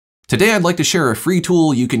Today I'd like to share a free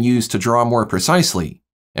tool you can use to draw more precisely.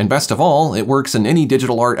 And best of all, it works in any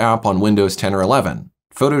digital art app on Windows 10 or 11.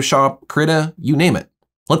 Photoshop, Krita, you name it.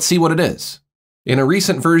 Let's see what it is. In a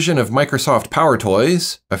recent version of Microsoft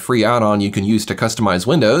PowerToys, a free add-on you can use to customize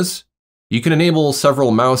windows, you can enable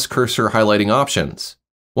several mouse cursor highlighting options.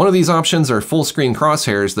 One of these options are full-screen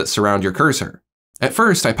crosshairs that surround your cursor. At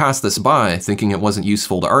first, I passed this by, thinking it wasn't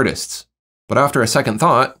useful to artists. But after a second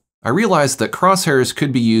thought, I realized that crosshairs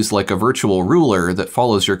could be used like a virtual ruler that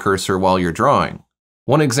follows your cursor while you're drawing.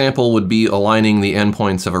 One example would be aligning the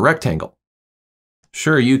endpoints of a rectangle.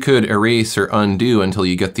 Sure, you could erase or undo until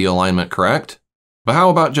you get the alignment correct, but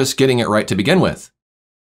how about just getting it right to begin with?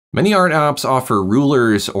 Many art apps offer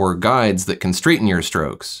rulers or guides that can straighten your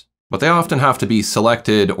strokes, but they often have to be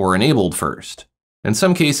selected or enabled first. In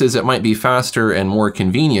some cases, it might be faster and more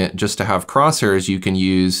convenient just to have crosshairs you can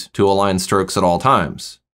use to align strokes at all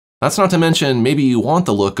times. That's not to mention, maybe you want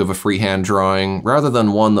the look of a freehand drawing rather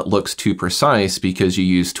than one that looks too precise because you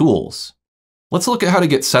use tools. Let's look at how to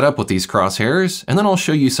get set up with these crosshairs, and then I'll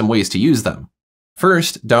show you some ways to use them.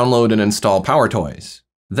 First, download and install PowerToys.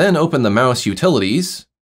 Then open the mouse utilities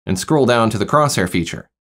and scroll down to the crosshair feature.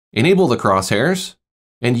 Enable the crosshairs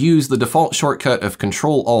and use the default shortcut of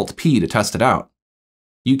Ctrl-Alt-P to test it out.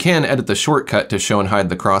 You can edit the shortcut to show and hide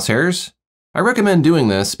the crosshairs. I recommend doing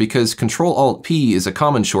this because Ctrl-Alt-P is a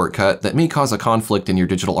common shortcut that may cause a conflict in your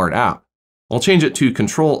digital art app. I'll change it to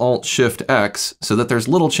Ctrl-Alt-Shift-X so that there's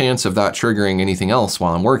little chance of that triggering anything else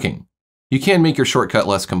while I'm working. You can make your shortcut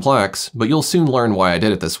less complex, but you'll soon learn why I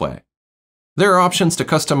did it this way. There are options to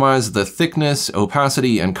customize the thickness,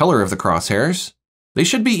 opacity, and color of the crosshairs. They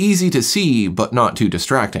should be easy to see, but not too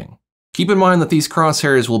distracting. Keep in mind that these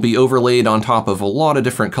crosshairs will be overlaid on top of a lot of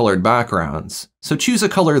different colored backgrounds, so choose a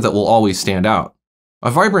color that will always stand out.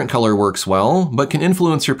 A vibrant color works well, but can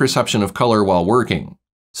influence your perception of color while working.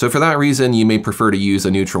 So for that reason, you may prefer to use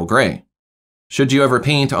a neutral gray. Should you ever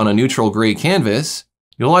paint on a neutral gray canvas,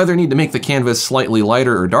 you'll either need to make the canvas slightly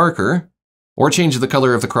lighter or darker, or change the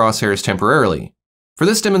color of the crosshairs temporarily. For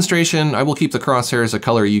this demonstration, I will keep the crosshairs a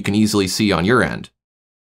color you can easily see on your end.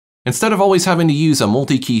 Instead of always having to use a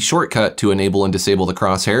multi-key shortcut to enable and disable the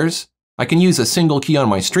crosshairs, I can use a single key on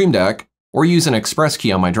my Stream Deck or use an express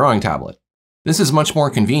key on my drawing tablet. This is much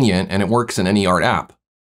more convenient and it works in any art app.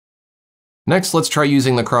 Next, let's try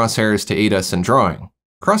using the crosshairs to aid us in drawing.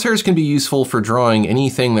 Crosshairs can be useful for drawing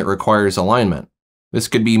anything that requires alignment. This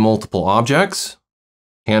could be multiple objects,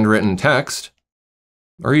 handwritten text,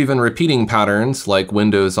 or even repeating patterns like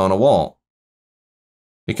windows on a wall.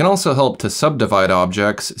 It can also help to subdivide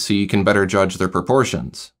objects so you can better judge their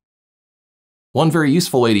proportions. One very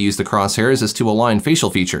useful way to use the crosshairs is to align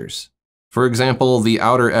facial features. For example, the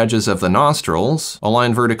outer edges of the nostrils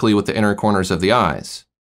align vertically with the inner corners of the eyes,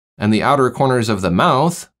 and the outer corners of the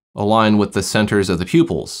mouth align with the centers of the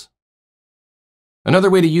pupils. Another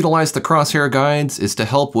way to utilize the crosshair guides is to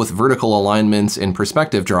help with vertical alignments in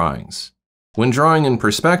perspective drawings. When drawing in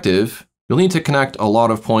perspective, you'll need to connect a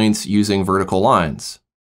lot of points using vertical lines.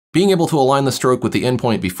 Being able to align the stroke with the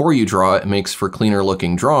endpoint before you draw it makes for cleaner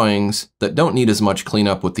looking drawings that don't need as much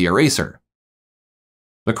cleanup with the eraser.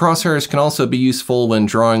 The crosshairs can also be useful when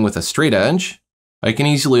drawing with a straight edge. I can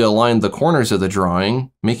easily align the corners of the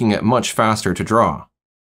drawing, making it much faster to draw.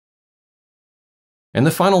 And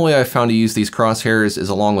the final way I've found to use these crosshairs is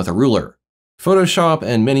along with a ruler. Photoshop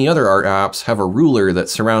and many other art apps have a ruler that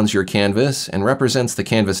surrounds your canvas and represents the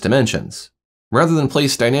canvas dimensions. Rather than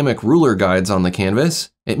place dynamic ruler guides on the canvas,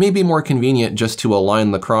 it may be more convenient just to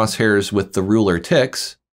align the crosshairs with the ruler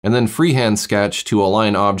ticks, and then freehand sketch to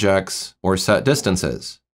align objects or set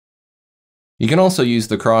distances. You can also use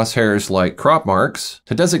the crosshairs like crop marks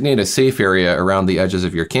to designate a safe area around the edges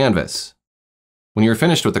of your canvas. When you're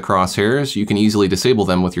finished with the crosshairs, you can easily disable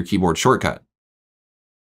them with your keyboard shortcut.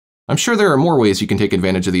 I'm sure there are more ways you can take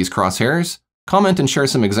advantage of these crosshairs. Comment and share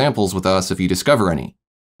some examples with us if you discover any.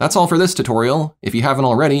 That's all for this tutorial. If you haven't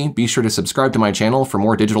already, be sure to subscribe to my channel for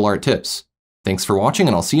more digital art tips. Thanks for watching,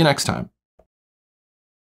 and I'll see you next time.